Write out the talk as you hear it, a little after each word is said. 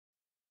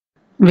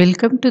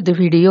Welcome to the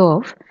video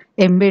of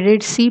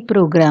Embedded C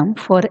program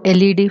for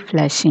LED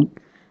flashing,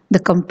 the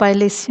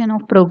compilation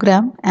of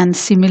program and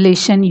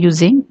simulation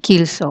using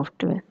keil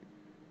software.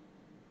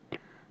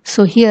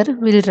 So here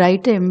we'll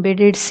write an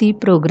embedded C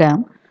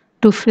program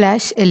to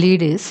flash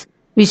LEDs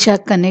which are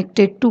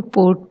connected to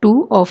port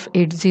 2 of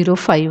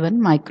 8051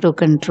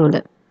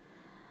 microcontroller.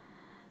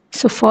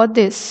 So for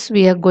this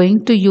we are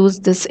going to use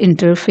this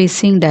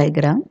interfacing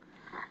diagram.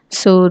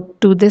 So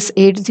to this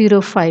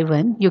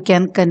 8051, you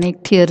can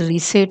connect here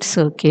reset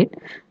circuit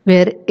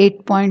where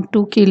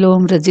 8.2 kilo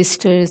ohm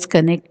resistor is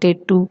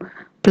connected to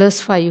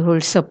plus 5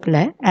 volt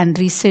supply and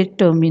reset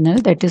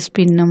terminal, that is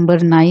pin number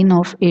 9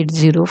 of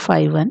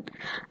 8051,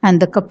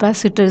 and the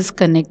capacitor is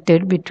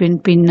connected between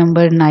pin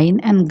number 9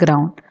 and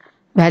ground.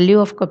 Value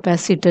of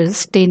capacitor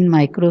is 10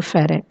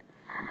 microfarad.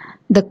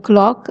 The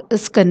clock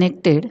is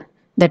connected,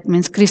 that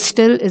means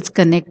crystal is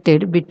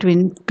connected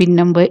between pin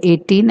number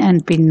 18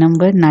 and pin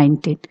number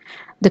 19.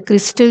 The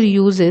crystal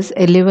uses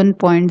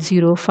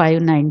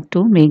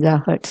 11.0592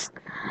 megahertz.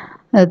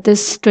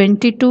 This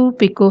 22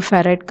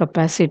 picofarad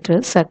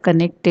capacitors are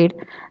connected,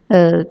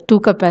 two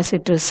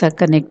capacitors are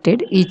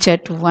connected, each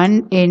at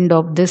one end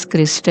of this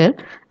crystal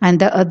and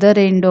the other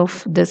end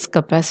of this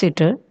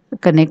capacitor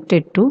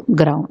connected to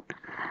ground.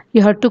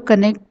 You have to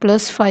connect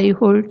plus 5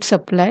 volt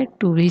supply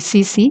to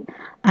VCC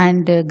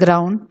and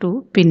ground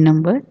to pin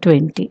number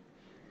 20.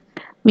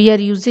 We are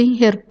using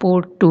here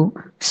port 2.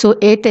 So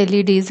 8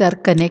 LEDs are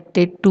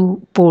connected to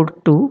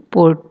port 2,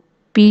 port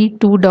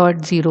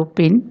P2.0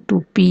 pin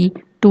to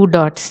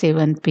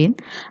P2.7 pin,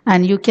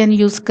 and you can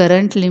use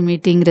current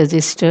limiting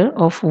resistor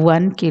of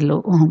 1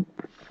 kilo ohm.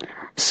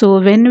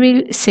 So when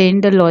we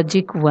send the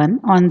logic 1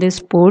 on this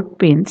port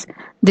pins,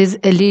 this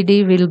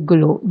LED will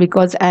glow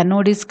because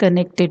anode is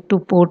connected to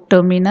port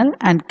terminal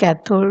and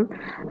cathode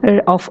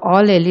of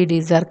all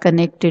LEDs are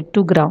connected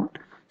to ground.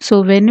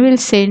 So when we'll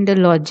send the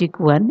logic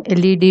 1,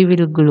 LED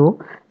will glow,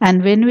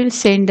 and when we'll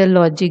send the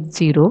logic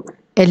 0,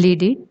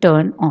 LED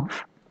turn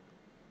off.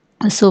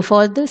 So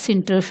for this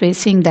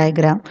interfacing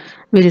diagram,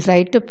 we'll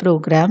write a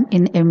program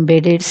in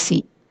embedded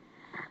C.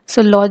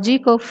 So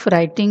logic of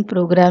writing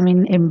program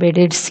in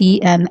embedded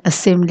C and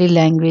assembly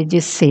language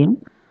is same,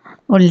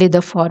 only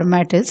the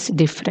format is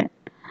different.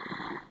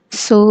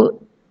 So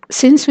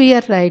since we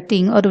are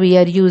writing or we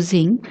are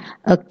using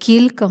a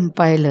keil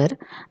compiler,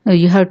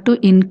 you have to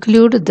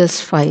include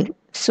this file.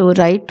 So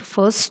write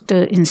first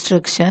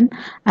instruction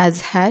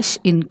as hash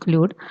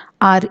include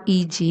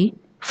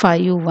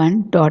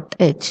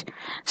reg51.h.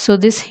 So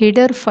this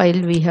header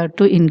file we have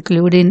to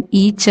include in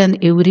each and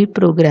every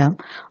program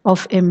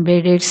of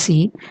embedded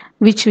C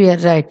which we are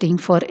writing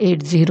for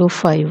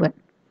 8051.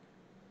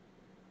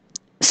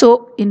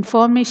 So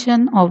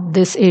information of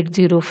this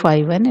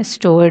 8051 is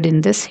stored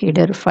in this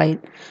header file.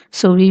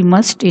 So we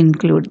must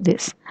include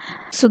this.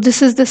 So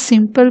this is the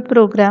simple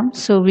program.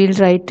 So we'll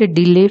write a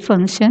delay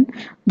function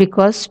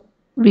because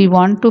we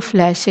want to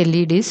flash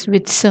LEDs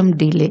with some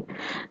delay.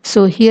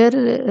 So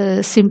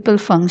here simple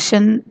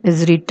function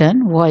is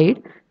written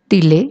void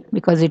delay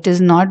because it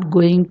is not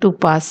going to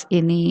pass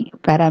any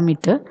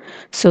parameter.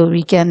 So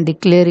we can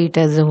declare it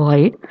as a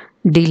void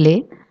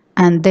delay,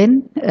 and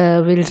then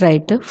we'll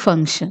write a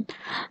function.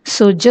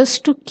 So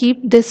just to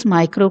keep this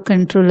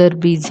microcontroller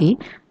busy,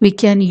 we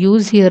can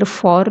use here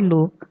for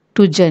loop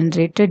to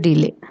generate a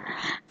delay.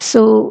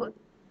 So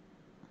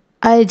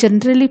I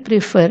generally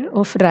prefer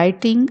of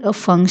writing a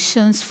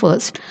functions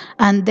first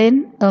and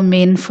then a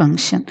main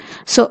function.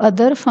 So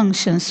other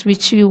functions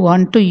which you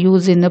want to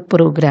use in a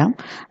program,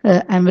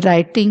 I'm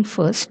writing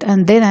first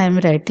and then I'm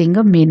writing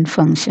a main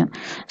function.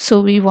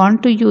 So we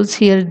want to use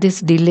here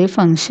this delay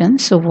function.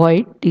 So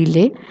void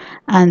delay,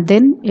 and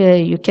then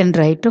you can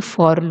write a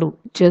for loop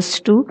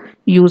just to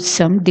use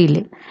some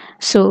delay.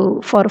 So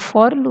for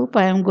loop,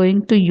 I am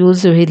going to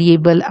use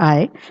variable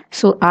I.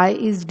 So I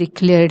is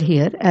declared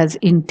here as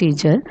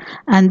integer,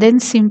 and then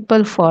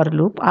simple for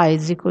loop I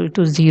is equal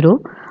to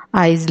 0,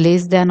 I is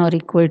less than or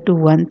equal to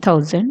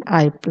 1000,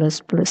 I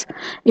plus plus.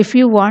 If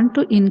you want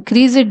to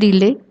increase a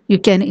delay, you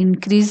can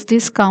increase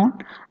this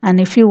count, and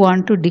if you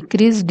want to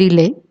decrease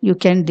delay, you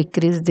can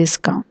decrease this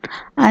count.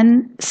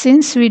 And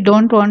since we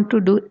don't want to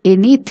do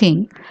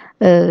anything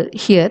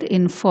here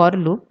in for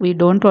loop, we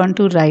don't want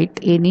to write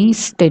any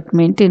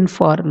statement in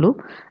for loop.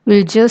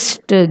 We'll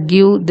just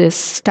give this,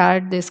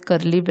 start this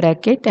curly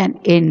bracket and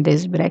end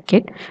this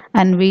bracket,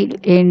 and we'll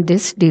end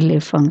this delay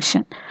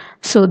function.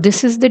 So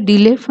this is the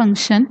delay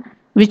function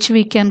which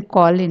we can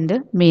call in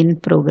the main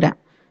program.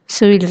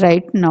 So we'll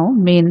write now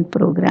main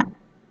program.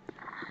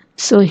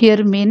 So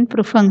here main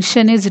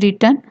function is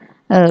written.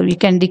 We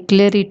can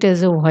declare it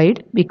as a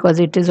void because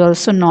it is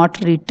also not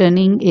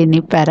returning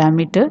any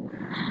parameter.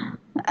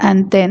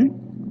 And then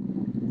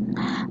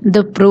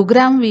the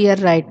program we are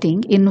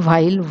writing in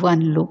while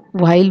one loop.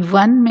 While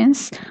one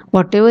means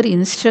whatever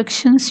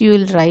instructions you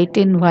will write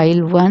in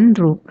while one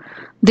loop,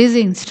 these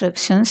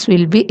instructions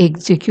will be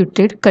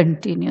executed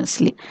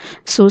continuously.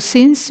 So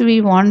since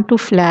we want to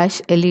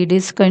flash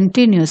LEDs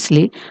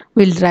continuously,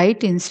 we'll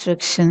write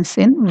instructions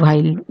in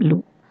while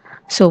loop.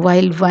 So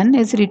while 1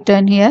 is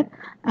written here,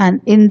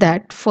 and in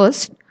that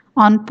first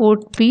on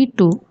port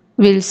P2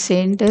 we'll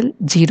send a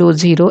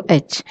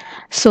 00H.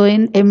 So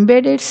in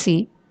embedded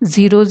C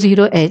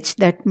 00H,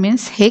 that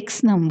means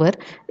hex number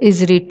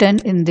is written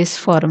in this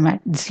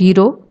format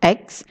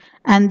 0x,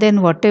 and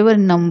then whatever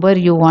number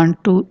you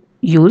want to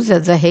use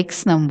as a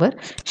hex number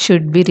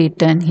should be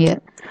written here.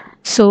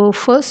 So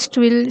first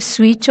we'll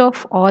switch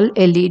off all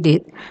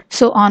LEDs.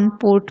 So on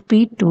port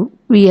P2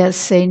 we are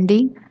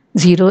sending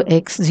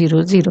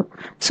 0x00.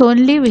 So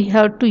only we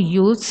have to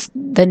use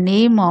the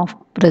name of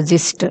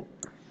register.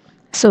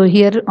 So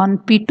here on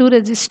P2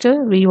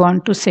 register we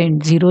want to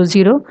send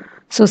 00.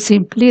 So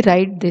simply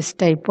write this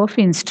type of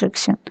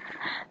instruction.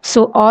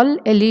 So all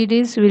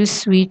LEDs will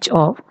switch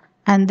off,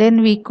 and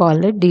then we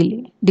call a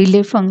delay.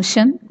 Delay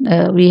function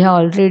we have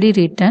already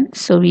written.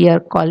 So we are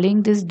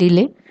calling this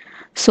delay.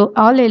 So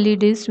all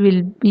LEDs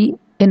will be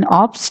in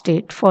off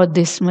state for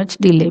this much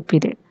delay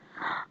period.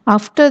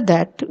 After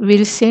that,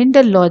 we'll send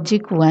a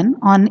logic 1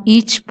 on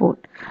each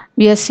port.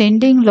 We are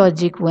sending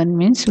logic 1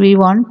 means we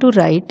want to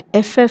write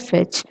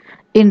FFH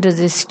in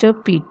register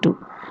P2.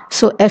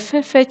 So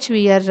FFH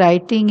we are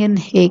writing in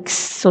hex.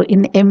 So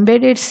in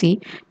embedded C,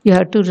 you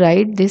have to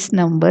write this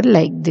number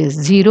like this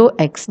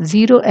 0x.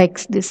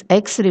 0x, this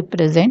x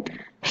represent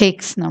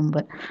hex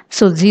number.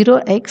 So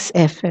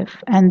 0xFF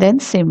and then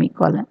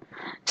semicolon.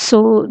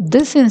 So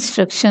this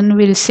instruction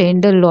will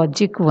send a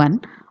logic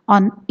 1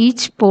 on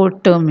each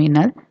port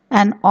terminal,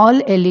 and all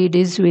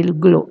LEDs will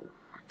glow.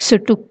 So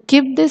to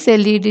keep this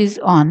LEDs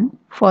on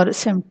for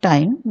some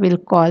time, we'll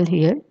call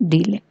here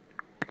delay.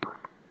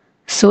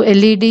 So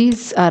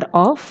LEDs are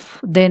off,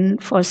 then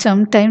for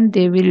some time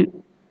they will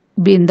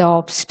be in the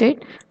off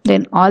state,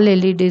 then all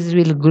LEDs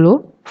will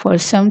glow, for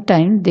some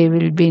time they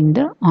will be in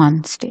the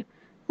on state,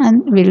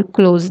 and we'll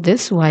close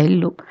this while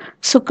loop.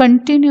 So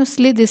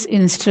continuously these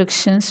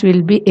instructions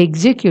will be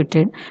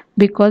executed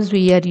because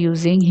we are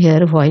using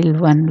here while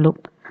one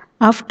loop.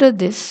 After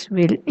this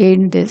we'll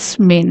end this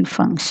main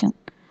function.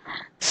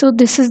 So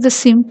this is the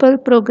simple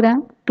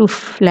program to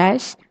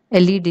flash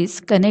LEDs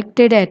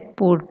connected at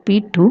port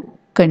P2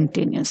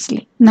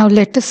 continuously. Now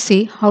let us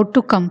see how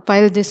to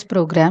compile this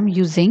program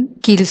using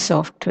Keil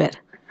software.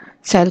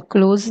 So I'll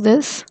close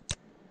this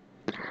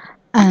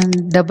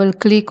and double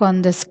click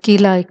on the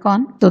keil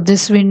icon. So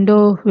this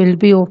window will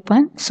be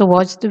open. So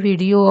watch the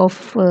video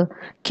of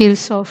Keil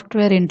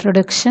software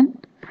introduction.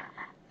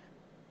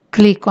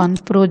 Click on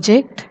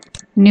project,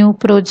 new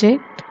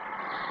project.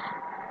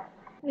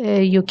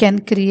 You can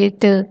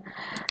create a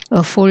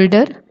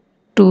folder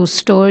to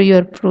store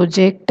your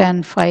project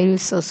and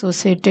files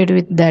associated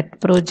with that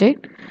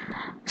project.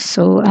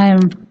 So I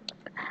am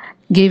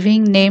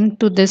giving name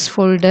to this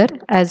folder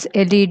as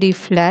LED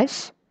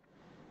flash,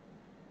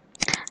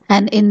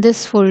 and in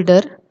this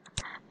folder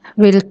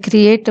we'll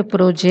create a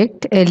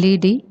project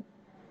LED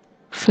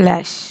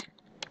flash.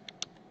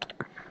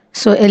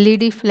 So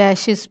LED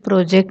flash is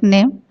project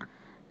name.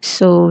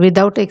 So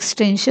without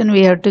extension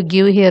we have to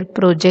give here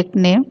project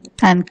name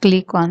and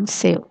click on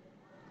save.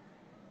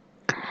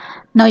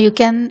 Now you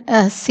can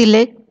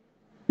select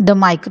the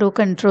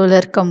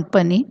microcontroller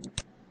company,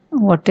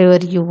 whatever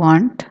you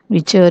want,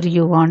 whichever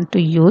you want to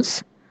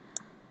use.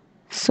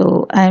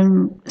 So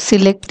I'm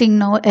selecting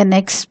now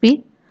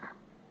NXP.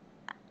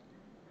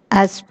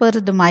 As per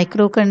the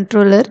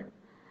microcontroller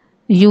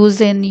used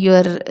in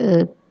your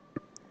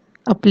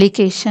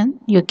application,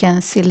 you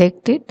can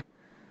select it.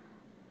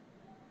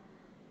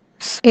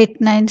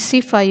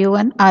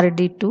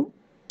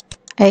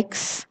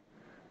 89C501RD2X.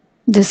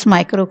 This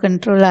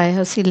microcontroller I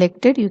have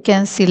selected. You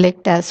can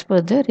select as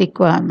per the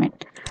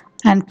requirement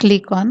and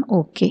click on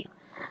OK.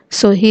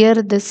 So here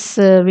this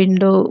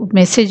window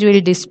message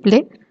will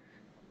display.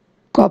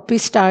 Copy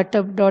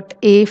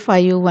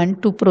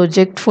startup.a501 to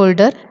project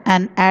folder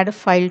and add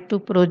file to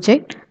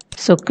project.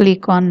 So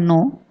click on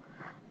no.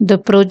 The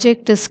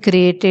project is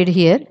created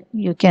here.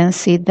 You can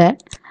see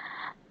that.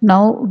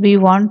 Now we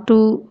want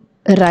to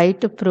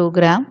write a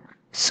program.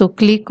 So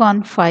click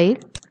on file,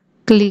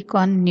 click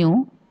on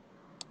new.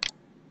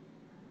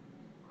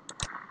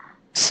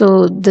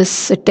 So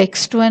this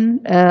text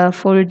one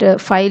folder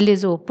file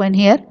is open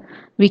here.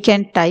 We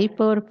can type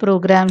our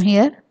program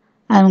here.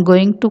 I'm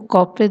going to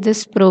copy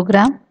this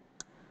program.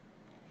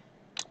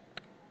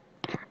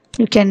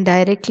 You can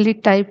directly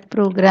type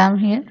program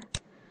here.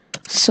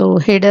 So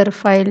header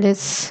file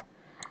is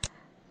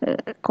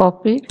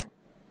copied.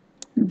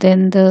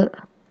 Then the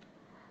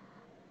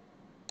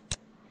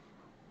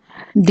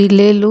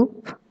delay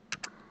loop,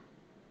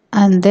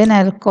 and then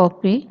I'll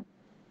copy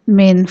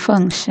main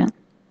function.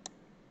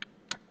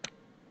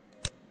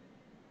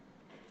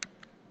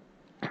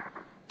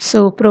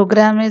 So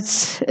program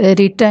is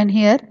written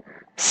here.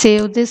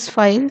 Save this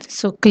file.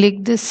 So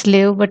click this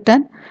save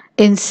button.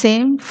 In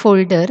same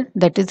folder,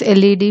 that is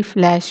LED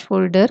flash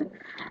folder,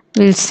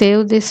 we'll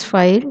save this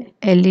file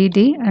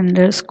led_flash.c.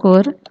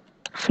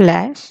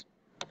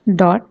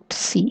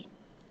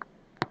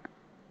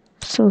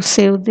 So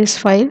save this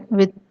file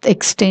with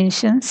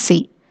extension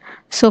C.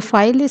 So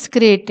file is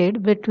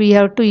created, but we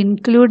have to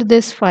include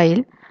this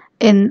file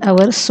in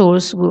our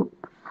source group.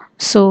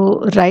 So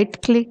right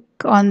click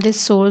on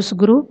this source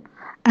group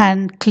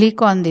and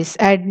click on this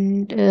add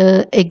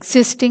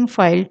existing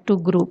file to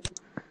group.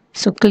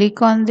 So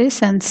click on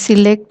this and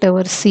select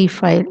our C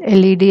file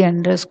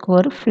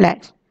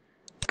led_flash.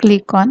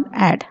 Click on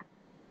add.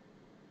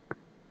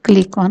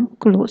 Click on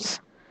close.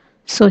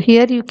 So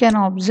here you can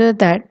observe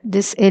that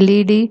this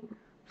led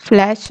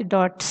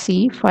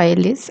flash.c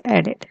file is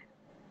added.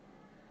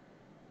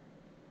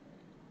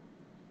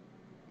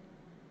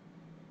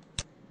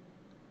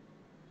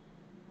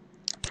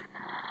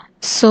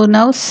 So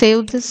now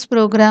save this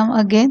program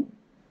again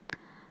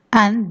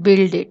and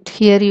build it.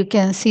 Here you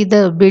can see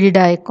the build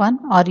icon,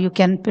 or you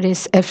can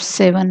press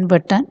F7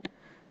 button.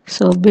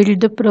 So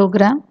build the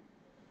program.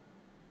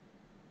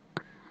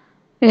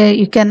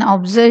 You can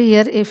observe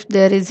here if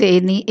there is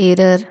any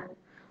error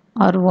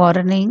or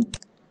warning.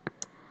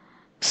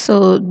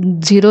 So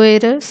zero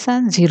errors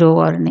and zero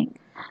warning.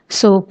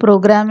 So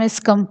program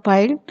is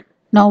compiled.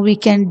 Now we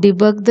can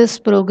debug this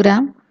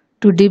program.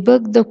 To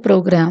debug the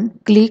program,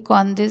 click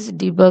on this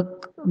debug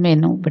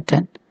menu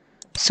button.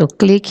 So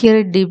click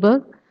here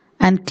debug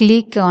and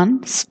click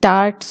on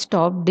start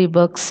stop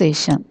debug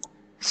session.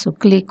 So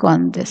click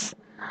on this.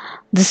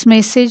 This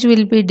message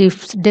will be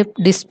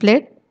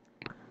displayed.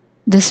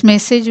 This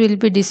message will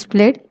be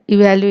displayed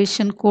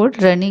evaluation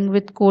code running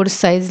with code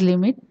size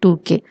limit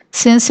 2K.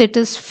 Since it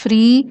is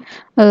free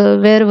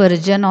ware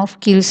version of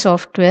keil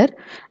software,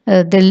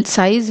 the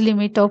size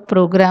limit of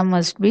program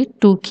must be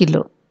 2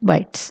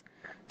 kilobytes.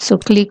 So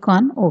click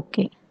on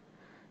OK.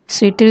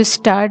 So it will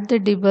start the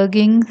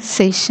debugging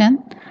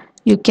session.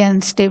 You can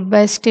step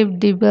by step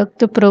debug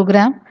the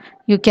program.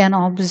 You can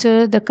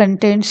observe the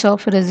contents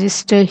of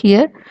register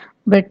here,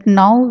 but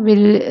now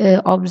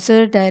we'll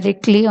observe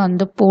directly on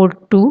the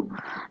port 2.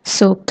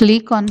 So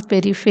click on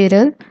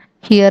peripheral.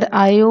 Here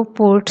IO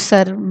ports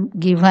are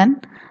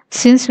given.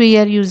 Since we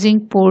are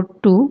using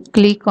port 2,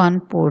 click on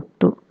port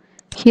 2.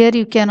 Here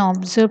you can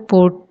observe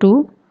port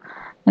 2.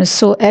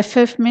 So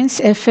FF means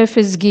FF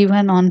is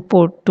given on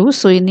port 2.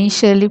 So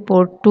initially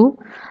port 2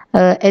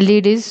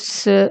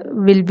 LEDs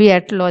will be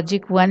at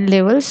logic 1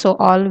 level. So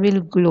all will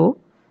glow.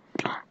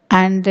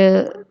 And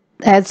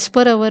as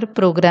per our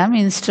program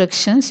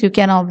instructions, you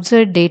can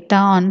observe data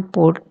on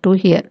port 2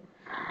 here.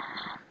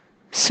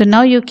 So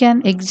now you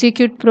can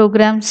execute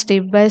program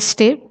step by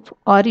step,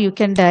 or you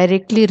can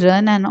directly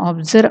run and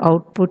observe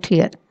output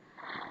here.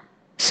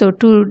 So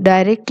to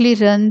directly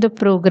run the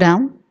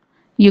program,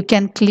 you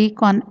can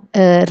click on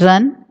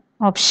run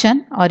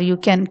option, or you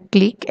can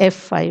click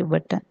F5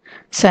 button.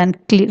 So I'm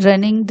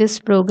running this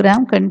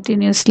program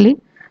continuously.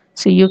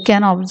 So you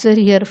can observe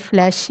here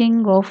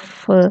flashing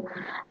of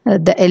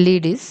the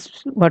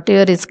LEDs,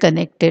 whatever is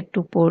connected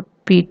to port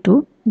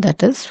P2,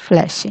 that is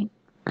flashing.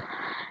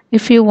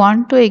 If you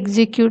want to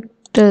execute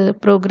the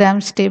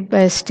program step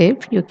by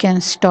step, you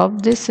can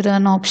stop this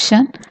run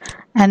option,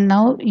 and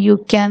now you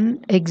can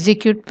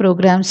execute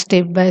program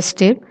step by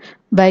step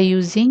by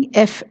using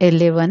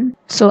F11.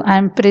 So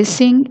I'm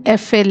pressing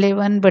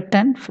F11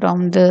 button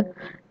from the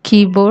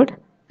keyboard,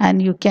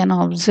 and you can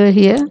observe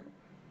here.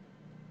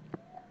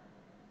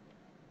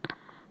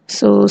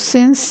 So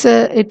since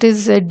it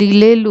is a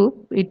delay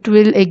loop, it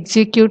will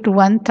execute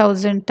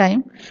 1000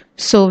 times.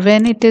 So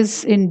when it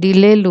is in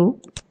delay loop,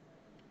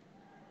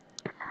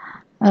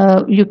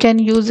 you can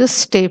use a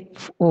step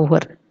over.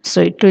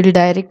 So it will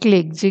directly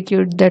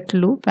execute that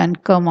loop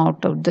and come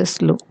out of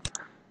this loop.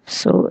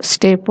 So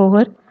step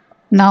over.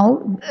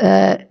 Now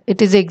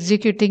it is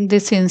executing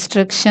this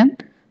instruction.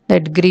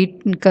 That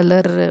green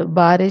color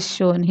bar is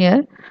shown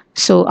here.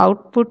 So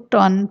output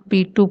on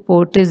P2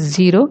 port is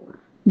 0.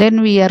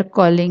 Then we are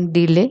calling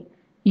delay.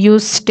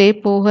 Use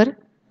step over.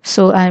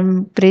 So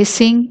I'm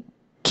pressing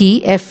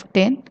key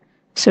F10.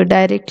 So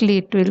directly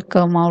it will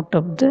come out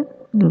of the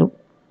loop.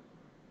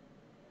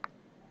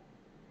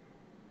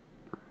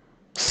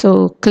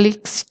 So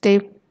click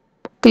step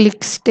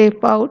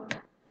out,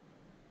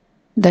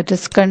 that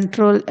is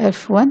control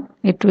F1.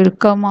 It will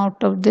come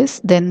out of this,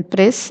 then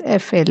press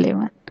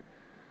F11.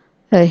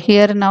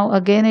 Here now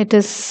again it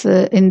is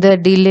in the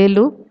delay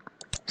loop.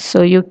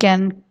 So you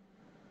can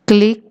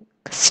click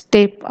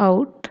step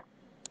out.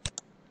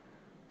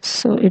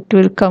 So it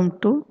will come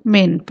to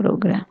main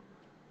program.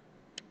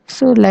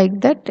 So like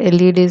that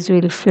LEDs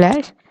will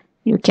flash.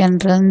 You can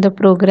run the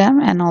program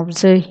and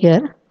observe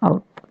here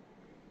out.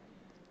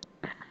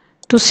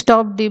 To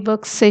stop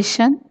debug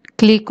session,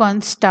 click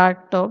on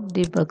start of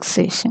debug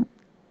session.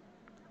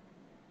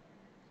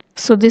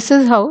 So this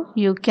is how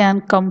you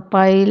can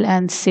compile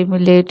and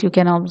simulate, you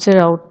can observe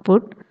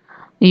output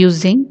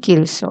using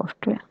keil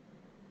software.